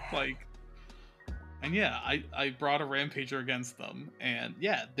 Like, and yeah, I brought a Rampager against them, and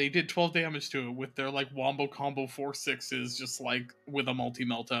yeah, they did 12 damage to it with their like wombo combo 4/6s, just like with a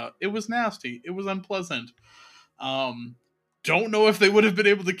multi-melta. It was nasty. It was unpleasant. Don't know if they would have been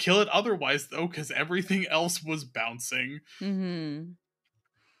able to kill it otherwise, though, because everything else was bouncing. Mm-hmm.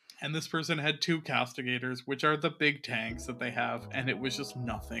 And this person had 2 Castigators, which are the big tanks that they have, and it was just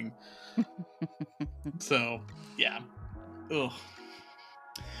nothing. So, yeah. Ugh.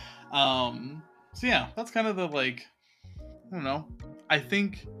 So yeah, that's kind of the, like, I don't know. I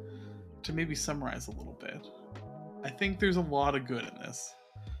think, to maybe summarize a little bit, I think there's a lot of good in this.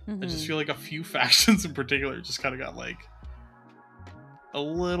 I just feel like a few factions in particular just kind of got, like, a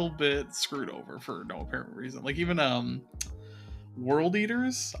little bit screwed over for no apparent reason. Like, even World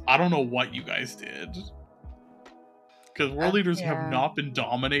Eaters, I don't know what you guys did, because World Eaters have not been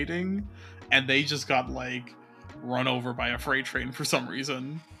dominating, and they just got like run over by a freight train for some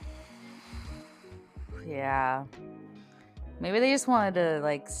reason. Yeah, maybe they just wanted to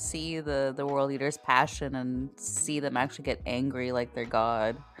like see the World Eaters' passion and see them actually get angry like their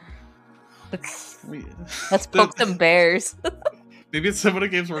god. Let's poke some bears. Maybe it's someone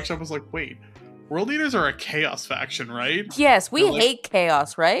at Games Workshop was like, wait, World Eaters are a chaos faction, right? Yes, we hate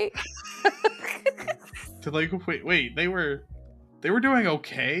chaos, right? They're like, wait, they were doing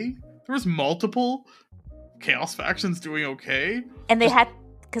okay? There was multiple chaos factions doing okay? And they had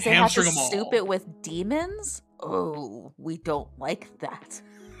to soup it with demons? Oh, we don't like that.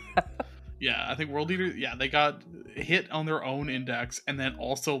 Yeah, I think World Eaters, they got hit on their own index and then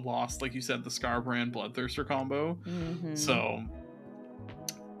also lost, like you said, the Scarbrand Bloodthirster combo. Mm-hmm. So,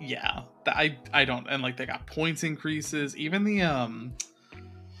 yeah, I don't, and like they got points increases. Even the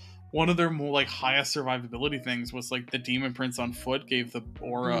one of their more like highest survivability things was like the Demon Prince on foot gave the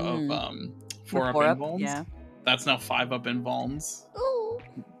aura of 4-up invulns. Yeah. That's now 5-up invulns. Ooh.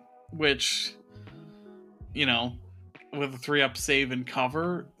 Which, you know, with a 3-up save and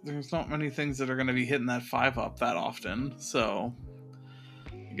cover, there's not many things that are going to be hitting that 5-up that often. So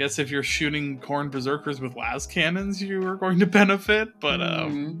I guess if you're shooting Khorne Berserkers with las cannons, you are going to benefit, but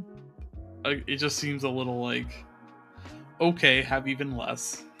it just seems a little like, okay, have even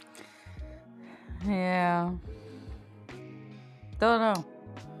less. Yeah. Don't know.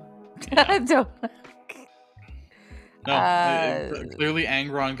 Yeah. I don't know. No, clearly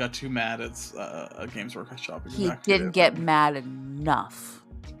Angron got too mad at Games Workshop. He didn't get mad enough.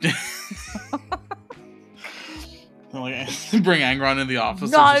 Like, bring Angron in the office.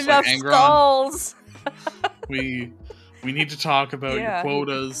 Not just enough like, Angron, skulls. we need to talk about your Yeah.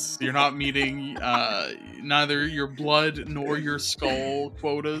 quotas. You're not meeting neither your blood nor your skull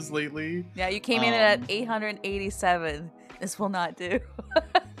quotas lately. Yeah, you came in at 887. This will not do.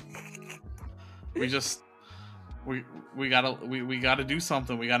 we gotta do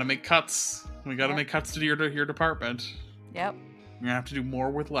something. We gotta make cuts. We gotta make cuts to your department. Yep. You're gonna have to do more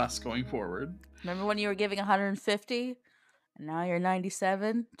with less going forward. Remember when you were giving 150 and now you're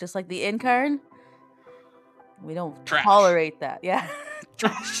 97, just like the intern? We don't tolerate that. Yeah.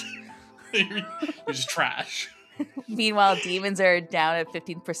 Trash. You're just trash. Meanwhile, demons are down at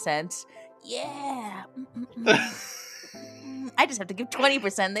 15%. Yeah. I just have to give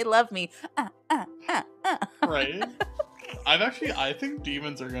 20%. They love me. Right. I think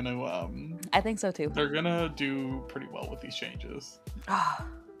demons are gonna I think so too. They're gonna do pretty well with these changes. Ah.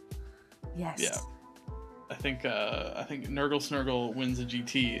 Yes. Yeah. I think Nurgle Snurgle wins a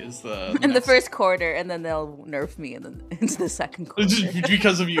GT is the in the first quarter, and then they'll nerf me into the second quarter.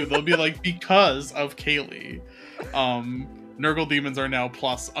 Because of you. They'll be like, because of Kaylee, Nurgle demons are now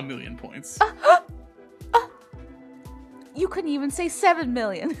plus 1,000,000 points. You couldn't even say 7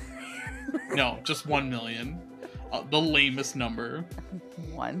 million. No, just 1 million. The lamest number.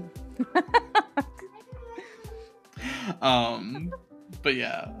 1. But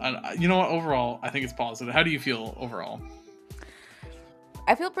yeah, you know what? Overall, I think it's positive. How do you feel overall?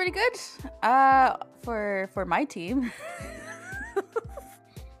 I feel pretty good. For my team.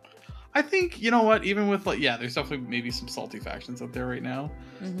 I think, you know what? Even with there's definitely maybe some salty factions out there right now.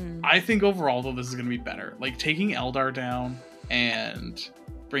 Mm-hmm. I think overall though, this is going to be better. Like taking Eldar down and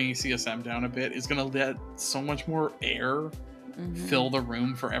bringing CSM down a bit is going to let so much more air fill the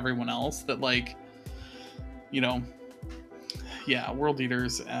room for everyone else that world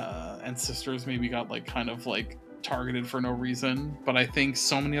leaders and sisters maybe got targeted for no reason, but I think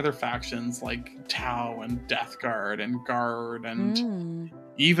so many other factions like Tau and Death Guard and Guard and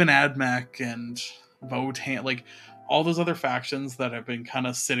even Admech and Votan, all those other factions that have been kind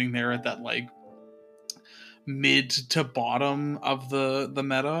of sitting there at that mid to bottom of the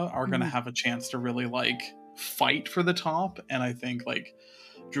meta are going to have a chance to really fight for the top. And I think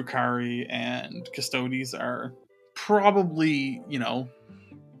Drukhari and Custodes are probably,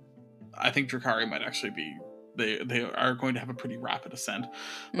 I think Drukhari might actually be, they are going to have a pretty rapid ascent,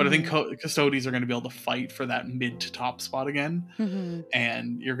 but I think Custodes are going to be able to fight for that mid to top spot again.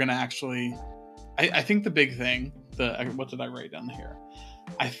 And you're going to actually, I think the big thing, what did I write down here?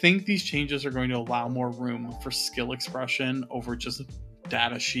 I think these changes are going to allow more room for skill expression over just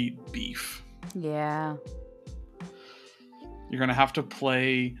data sheet beef. Yeah. You're going to have to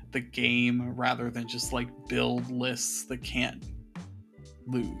play the game rather than just build lists that can't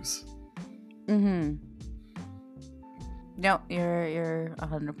lose. No, you're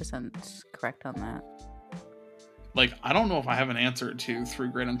 100% correct on that. I don't know if I have an answer to 3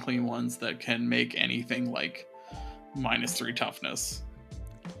 great unclean ones that can make anything -3 toughness.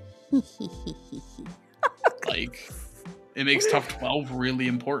 It makes tough 12 really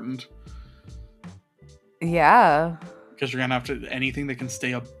important. Yeah. Because you're gonna have to, anything that can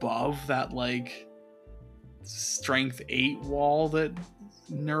stay above that strength 8 wall that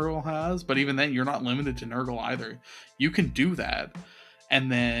Nurgle has, but even then you're not limited to Nurgle either. You can do that and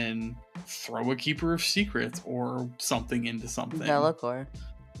then throw a Keeper of Secrets or something into something. Be'lakor.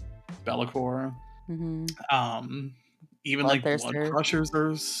 Even Blood Crushers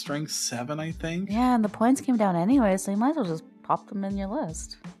are strength 7, I think. Yeah, and the points came down anyway, so you might as well just pop them in your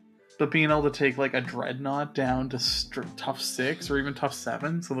list. But being able to take a Dreadnought down to tough 6 or even tough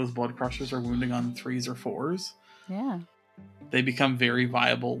 7, so those Blood Crushers are wounding on 3s or 4s. Yeah. They become very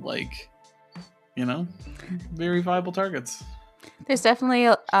viable, very viable targets. There's definitely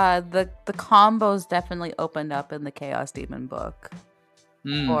the combos definitely opened up in the Chaos Demon book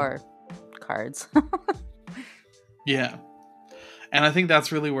for cards. Yeah. And I think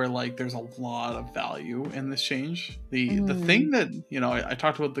that's really where there's a lot of value in this change. The thing that, I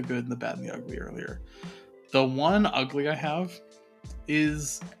talked about the good and the bad and the ugly earlier. The one ugly I have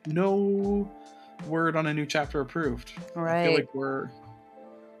is no word on a new chapter approved. Right. I feel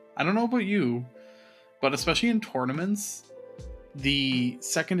I don't know about you, but especially in tournaments, the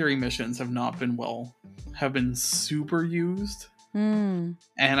secondary missions have been super used. And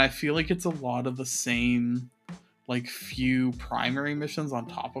I feel it's a lot of the same few primary missions on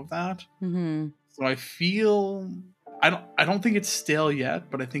top of that. So I feel I don't think it's stale yet,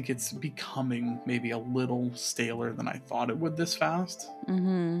 but I think it's becoming maybe a little staler than I thought it would this fast.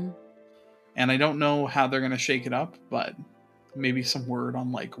 And I don't know how they're going to shake it up, but maybe some word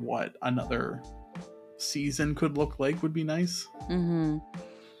on what another season could look like would be nice. Mm-hmm.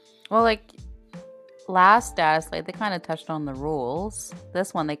 Well, like last Dataslate, they kind of touched on the rules.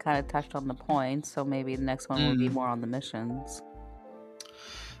 This one, they kind of touched on the points. So maybe the next one will be more on the missions.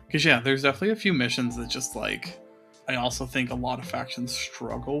 Because yeah, there's definitely a few missions that just like I also think a lot of factions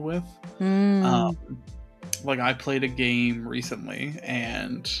struggle with. Like I played a game recently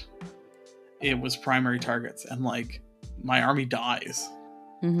and it was primary targets, and like my army dies.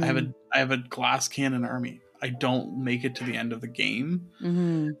 I have a glass cannon army. I don't make it to the end of the game,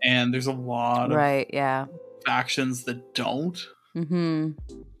 and there's a lot of factions that don't.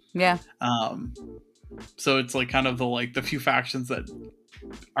 Yeah. So it's like kind of the few factions that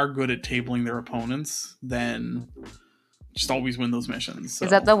are good at tabling their opponents, then just always win those missions. So.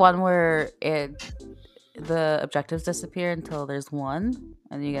 Is that the one where the objectives disappear until there's one,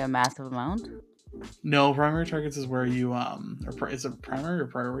 and you get a massive amount? No, primary targets is where you is it primary or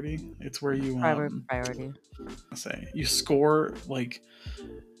priority? It's where you priority. Say you score like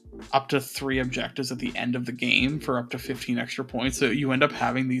up to 3 objectives at the end of the game for up to 15 extra points. So you end up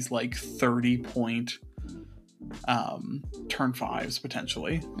having these like 30-point turn 5s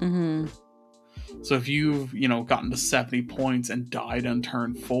potentially. So if you've gotten to 70 points and died on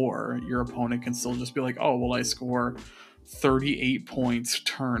turn 4, your opponent can still just be like, oh well, I score 38 points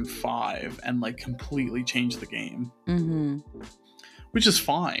turn 5 and like completely change the game. Which is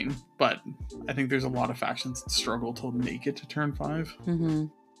fine, but I think there's a lot of factions that struggle to make it to turn 5.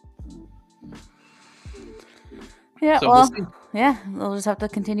 Yeah, so well, they'll just have to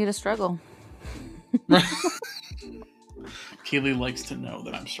continue to struggle. Keely likes to know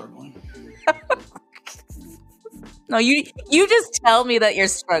that I'm struggling. No, you just tell me that you're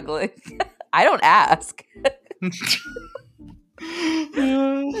struggling. I don't ask.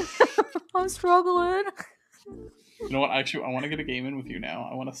 I'm struggling. You know what? Actually, I want to get a game in with you now.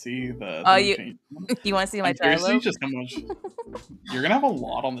 I want to see the you want to see my trial? Just how much you're gonna have a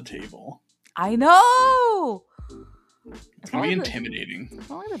lot on the table. I know. It's gonna be intimidating.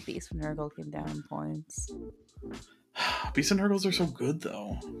 If only the Beast and Nurgle came down in points. Beast and Nurgles are so good,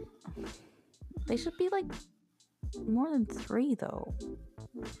 though. They should be like more than 3, though.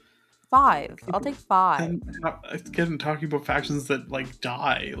 5. I'll take 5. Again, talking about factions that like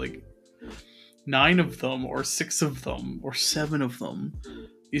die, like 9 of them, or 6 of them, or 7 of them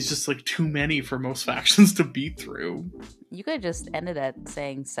is just like too many for most factions to beat through. You could have just ended at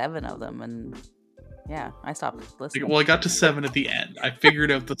saying 7 of them, and yeah, I stopped listening. Well, I got to 7 at the end. I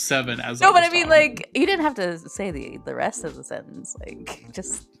figured out the 7 as no, but I mean, like, you didn't have to say the rest of the sentence. Like,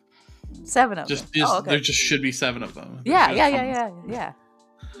 just 7 of them. Okay. There just should be 7 of them. Yeah.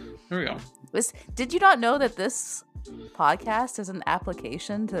 There we go. Did you not know that this podcast is an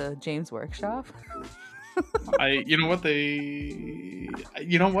application to James Workshop? You know what?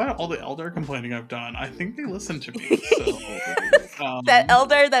 All the Eldar complaining I've done, I think they listen to me. So, that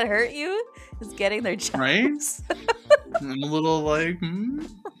Eldar that hurt you is getting their jobs. Right? I'm a little like,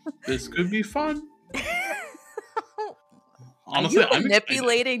 this could be fun. Honestly, are you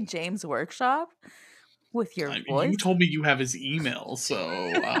manipulating James Workshop with your voice? You told me you have his email,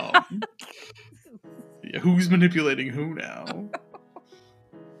 so who's manipulating who now?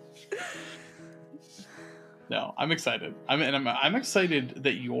 No, I'm excited. I'm excited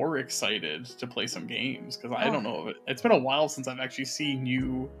that you're excited to play some games, because I don't know if it's been a while since I've actually seen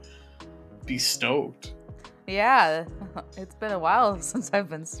you be stoked. Yeah, it's been a while since I've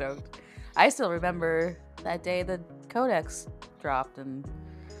been stoked. I still remember that day the Codex dropped, and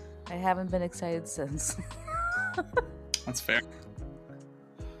I haven't been excited since. That's fair.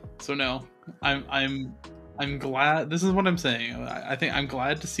 So no, I'm glad. This is what I'm saying. I think I'm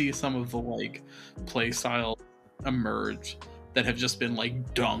glad to see some of the like play style emerge that have just been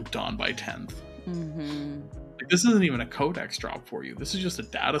like dunked on by 10th. Like, this isn't even a Codex drop for you. This is just a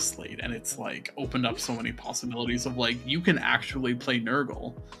data slate, and it's like opened up so many possibilities of like you can actually play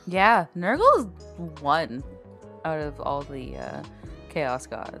Nurgle. Yeah, Nurgle is 1 out of all the Chaos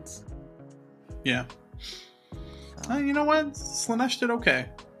Gods. Yeah. So. You know what? Slanesh did okay.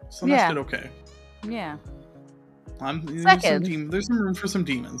 Did okay. Yeah. There's some room for some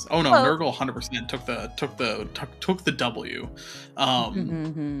demons. Oh no, Nurgle 100% took the W.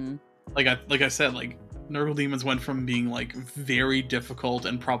 Like I said, like Nurgle demons went from being like very difficult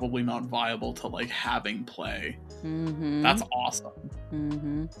and probably not viable to like having play. That's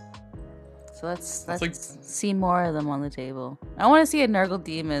awesome. So let's like, see more of them on the table. I want to see a Nurgle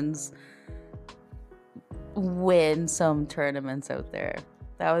demons win some tournaments out there.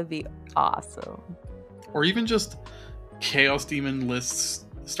 That would be awesome. Or even just Chaos Demon lists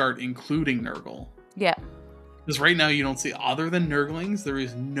start including Nurgle. Yeah. Because right now you don't see, other than Nurglings, there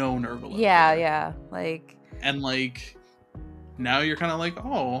is no Nurgle. Yeah. Like, and like now you're kind of like,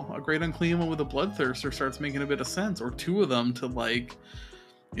 oh, a Great Unclean One with a Bloodthirster starts making a bit of sense, or two of them to like,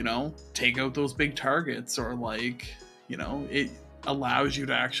 you know, take out those big targets, or like, you know, it allows you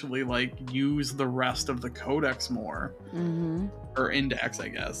to actually like use the rest of the codex more, or index, I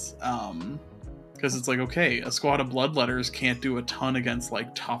guess. Because it's like, okay, a squad of Bloodletters can't do a ton against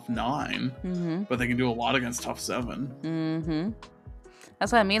like tough 9, but they can do a lot against tough 7.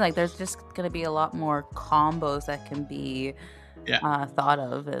 That's what I mean. Like, there's just gonna be a lot more combos that can be thought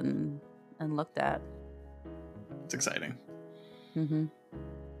of and looked at. It's exciting.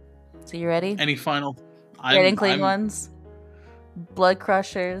 So you ready? Any final? Great and Clean Ones, Blood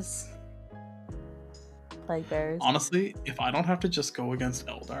Crushers, Plague Bearers. Honestly, if I don't have to just go against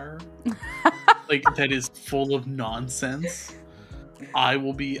Eldar, like that is full of nonsense, I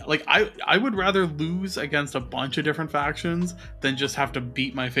will be like, I would rather lose against a bunch of different factions than just have to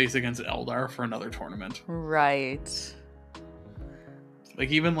beat my face against Eldar for another tournament. Right.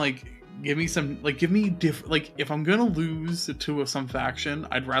 Like, even like, give me different, like, if I'm gonna lose to some faction,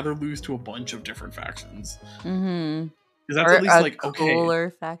 I'd rather lose to a bunch of different factions. Because that's or at least like, okay,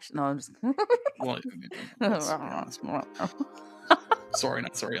 cooler faction. No, I'm just well, let's be honest. Sorry,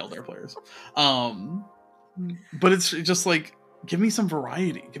 Eldar players. But it's just like, give me some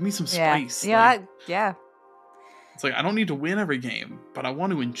variety, give me some spice. Yeah. It's like, I don't need to win every game, but I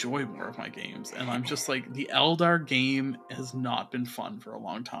want to enjoy more of my games. And I'm just like, the Eldar game has not been fun for a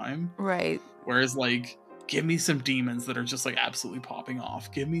long time. Right. Whereas, like, give me some demons that are just like absolutely popping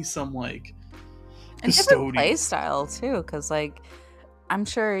off. Give me some like and different play style too, because like, I'm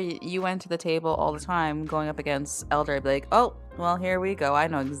sure you went to the table all the time going up against Eldar. I'd be like, oh, well, here we go. I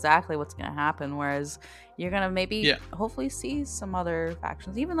know exactly what's gonna happen. Whereas you're gonna maybe hopefully see some other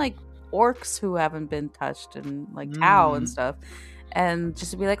factions, even like orcs who haven't been touched, and like Tau and stuff, and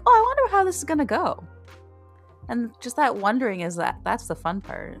just to be like, oh, I wonder how this is gonna go. And just that wondering that's the fun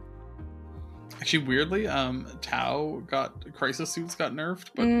part. Actually, weirdly, Tau crisis suits got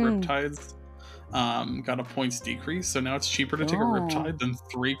nerfed, but Riptides got a points decrease, so now it's cheaper to take a Riptide than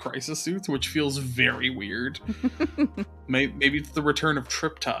 3 crisis suits, which feels very weird. Maybe it's the return of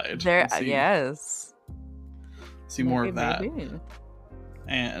Triptide. Yes. See more of that.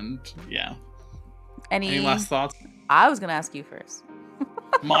 And yeah. Any last thoughts? I was gonna ask you first.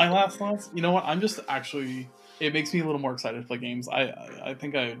 My last thoughts? You know what? I'm just actually, it makes me a little more excited to play games. I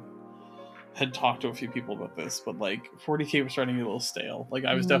think I had talked to a few people about this, but like 40k was starting to get a little stale. Like,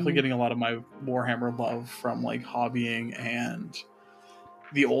 I was definitely getting a lot of my Warhammer love from like hobbying and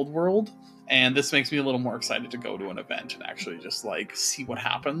the old world, and this makes me a little more excited to go to an event and actually just like see what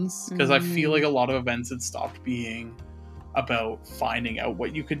happens, because I feel like a lot of events had stopped being about finding out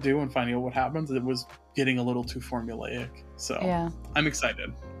what you could do and finding out what happens. It was getting a little too formulaic. So yeah, I'm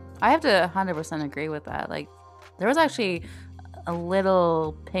excited. I have to 100% agree with that. Like, there was actually a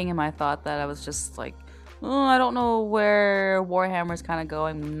little ping in my thought that I was just like, oh, I don't know where Warhammer's kind of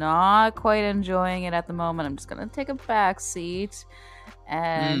going. I'm not quite enjoying it at the moment. I'm just gonna take a back seat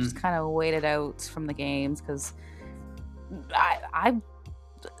and just kind of wait it out from the games, because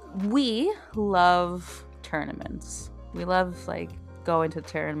we love tournaments. We love like going to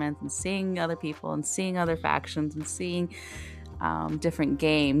tournaments and seeing other people and seeing other factions and seeing different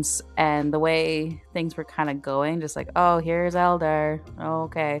games, and the way things were kind of going, just like, oh, here's Eldar. Oh,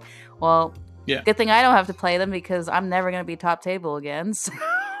 okay, well, good thing I don't have to play them, because I'm never going to be top table again. So.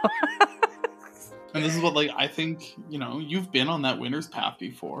 And this is what, like, I think, you know, you've been on that winner's path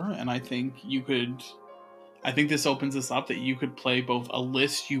before, and I think this opens us up that you could play both a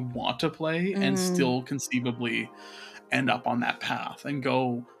list you want to play and still conceivably end up on that path and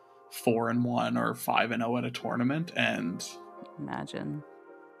go 4-1 or 5-0 at a tournament, and imagine.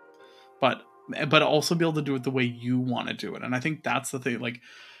 But also be able to do it the way you want to do it. And I think that's the thing. Like,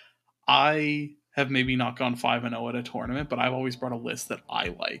 I have maybe not gone 5-0 at a tournament, but I've always brought a list that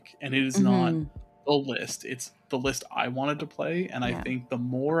I like, and it is not the list, it's the list I wanted to play. And I think the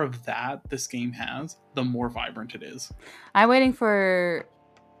more of that this game has, the more vibrant it is. I'm waiting for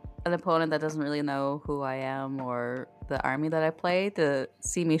an opponent that doesn't really know who I am or the army that I play to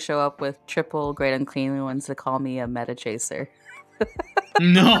see me show up with triple Great Unclean Ones to call me a meta chaser.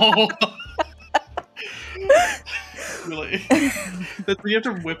 No. Really? You have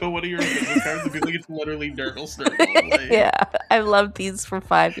to whip out one of your business cards and be like, it's literally Nurgle. Like, yeah, I've loved these for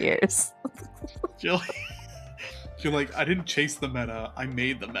 5 years. You're like, I didn't chase the meta, I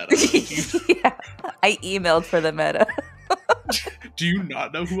made the meta. Yeah, I emailed for the meta. Do you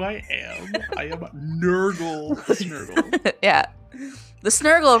not know who I am? I am Nurgle the Snurgle. Yeah. The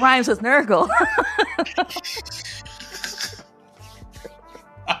Snurgle rhymes with Nurgle.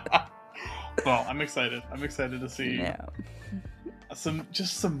 Well, I'm excited. I'm excited to see Yeah.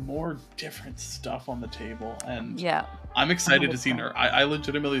 some more different stuff on the table, and Yeah. I'm excited to see 100%. I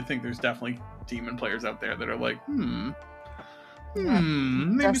legitimately think there's definitely demon players out there that are like, Yeah.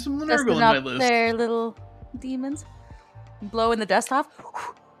 maybe some Nurgle Dusting in my up list. their little demons, blowing the dust off.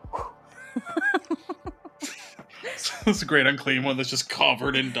 It's a great unclean one that's just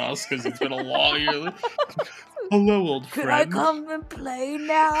covered in dust because it's been a long year. Hello, old Could friend. I come and play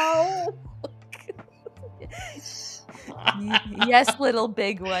now? Yes, little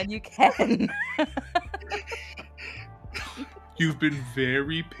big one, you can. You've been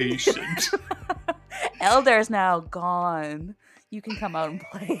very patient. Elder's now gone. You can come out and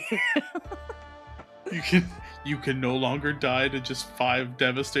play. You can no longer die to just 5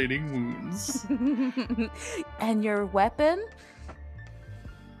 devastating wounds. And your weapon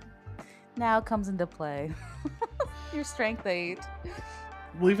now comes into play. Your strength 8.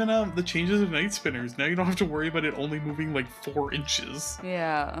 Well, even the changes of Night Spinners, now you don't have to worry about it only moving like 4 inches.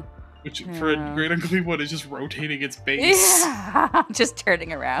 Yeah. Which, for a Great Unclean One, is just rotating its base. Yeah. Just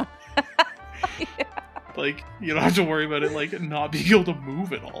turning around. Yeah. Like, you don't have to worry about it, like, not being able to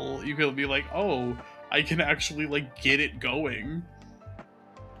move at all. You can be like, oh, I can actually, like, get it going.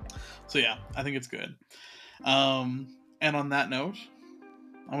 So yeah, I think it's good. And on that note,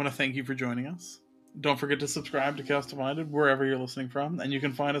 I want to thank you for joining us. Don't forget to subscribe to Chaos Divided wherever you're listening from, and you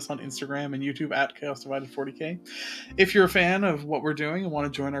can find us on Instagram and YouTube at Chaos Divided 40k. If you're a fan of what we're doing and want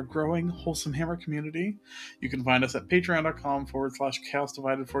to join our growing Wholesome Hammer community, you can find us at patreon.com/Chaos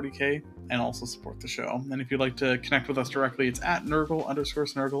Divided 40k and also support the show. And if you'd like to connect with us directly, it's at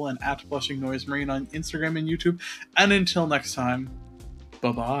Nurgle_Snurgle and at Blushing Noise Marine on Instagram and YouTube. And until next time,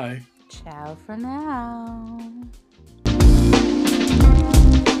 bye-bye. Ciao for now.